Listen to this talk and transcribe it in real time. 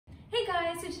Hey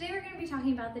guys, so today we're going to be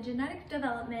talking about the genetic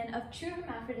development of true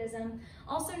hermaphrodism,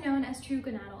 also known as true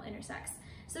gonadal intersex.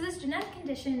 So this genetic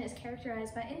condition is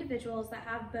characterized by individuals that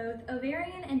have both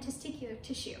ovarian and testicular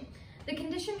tissue. The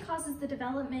condition causes the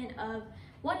development of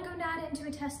one gonad into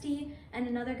a testis and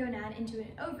another gonad into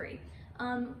an ovary.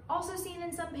 Also seen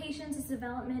in some patients is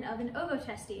development of an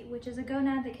ovotestis, which is a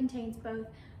gonad that contains both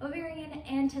ovarian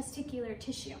and testicular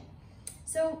tissue.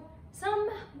 So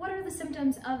what are the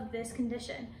symptoms of this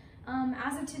condition?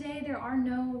 As of today, there are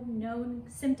no known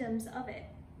symptoms of it.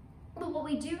 But what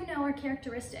we do know are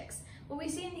characteristics. What we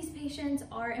see in these patients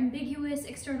are ambiguous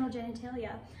external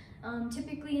genitalia.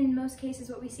 Typically, in most cases,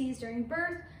 what we see is during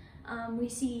birth, we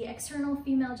see external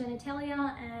female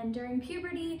genitalia, and during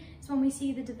puberty is when we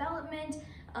see the development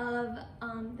of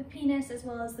the penis as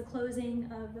well as the closing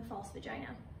of the false vagina.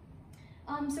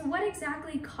 So what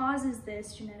exactly causes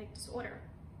this genetic disorder?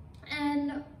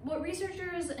 And what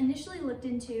researchers initially looked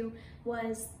into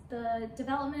was the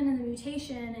development and the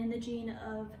mutation in the gene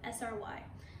of SRY.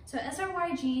 So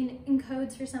SRY gene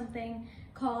encodes for something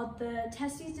called the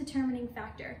testis determining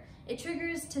factor. It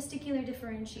triggers testicular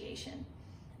differentiation.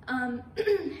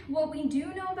 What we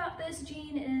do know about this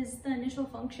gene is the initial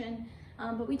function,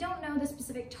 but we don't know the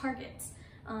specific targets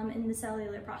in the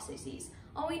cellular processes.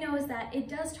 All we know is that it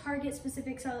does target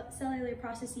specific cellular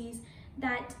processes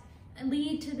that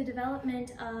lead to the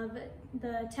development of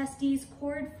the testes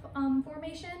cord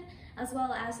formation, as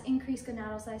well as increased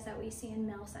gonadal size that we see in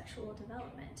male sexual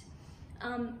development.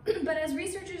 But as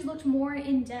researchers looked more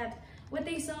in depth, what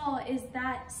they saw is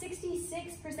that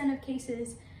 66% of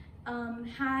cases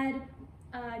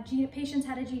patients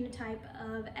had a genotype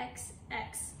of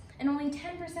XX, and only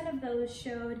 10% of those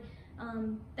showed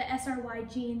the SRY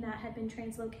gene that had been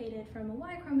translocated from a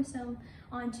Y chromosome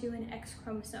onto an X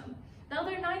chromosome. The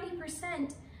other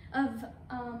 90% of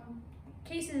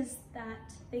cases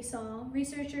that they saw,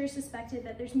 researchers suspected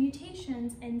that there's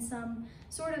mutations in some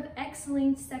sort of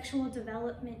X-linked sexual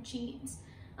development genes.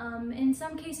 In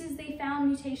some cases, they found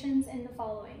mutations in the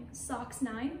following: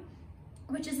 SOX9,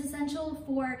 which is essential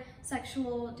for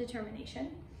sexual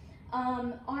determination,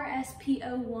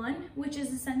 RSPO1, which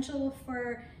is essential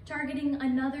for targeting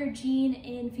another gene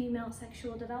in female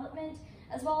sexual development,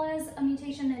 as well as a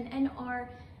mutation in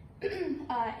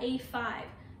NR-A5,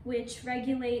 which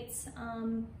regulates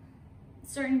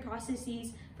certain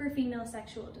processes for female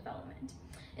sexual development.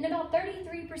 In about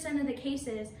 33% of the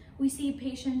cases, we see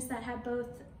patients that have both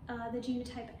the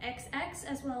genotype XX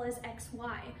as well as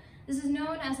XY. This is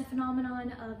known as a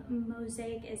phenomenon of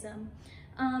mosaicism.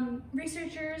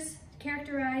 Researchers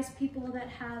characterize people that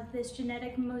have this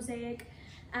genetic mosaic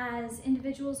as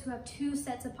individuals who have two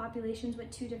sets of populations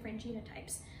with two different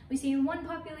genotypes. We see in one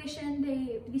population,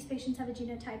 these patients have a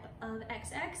genotype of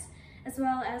XX, as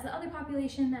well as the other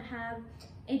population that have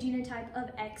a genotype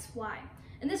of XY.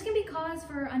 And this can be caused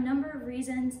for a number of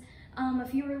reasons. A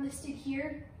few are listed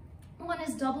here. One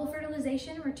is double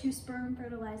fertilization, where two sperm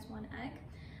fertilize one egg.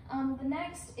 The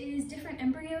next is different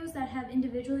embryos that have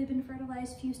individually been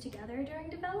fertilized fused together during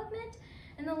development.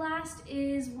 And the last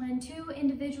is when two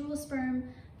individual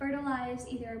sperm fertilize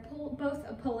either both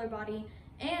a polar body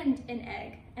and an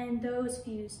egg, and those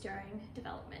fuse during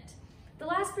development. The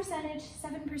last percentage,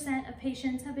 7% of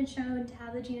patients, have been shown to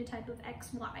have the genotype of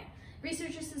XY.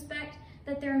 Researchers suspect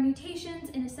that there are mutations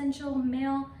in essential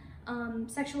male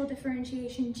sexual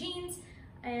differentiation genes,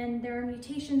 and there are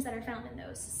mutations that are found in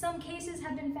those. Some cases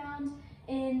have been found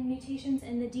in mutations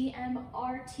in the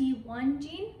DMRT1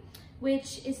 gene,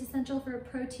 which is essential for a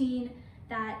protein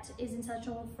that is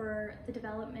essential for the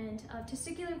development of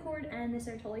testicular cord and the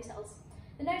Sertoli cells.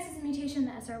 The next is a mutation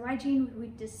in the SRY gene, which we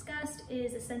discussed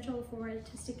is essential for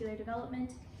testicular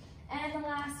development. And the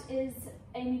last is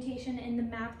a mutation in the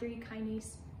MAP3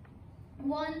 kinase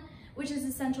 1, which is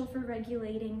essential for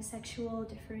regulating sexual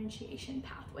differentiation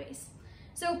pathways.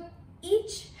 So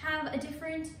each have a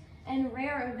different and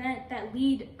rare event that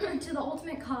lead to the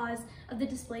ultimate cause of the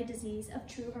displayed disease of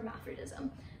true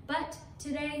hermaphrodism. But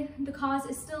today, the cause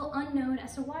is still unknown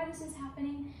as to why this is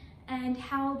happening and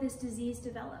how this disease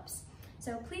develops.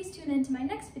 So please tune in to my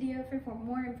next video for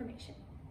more information.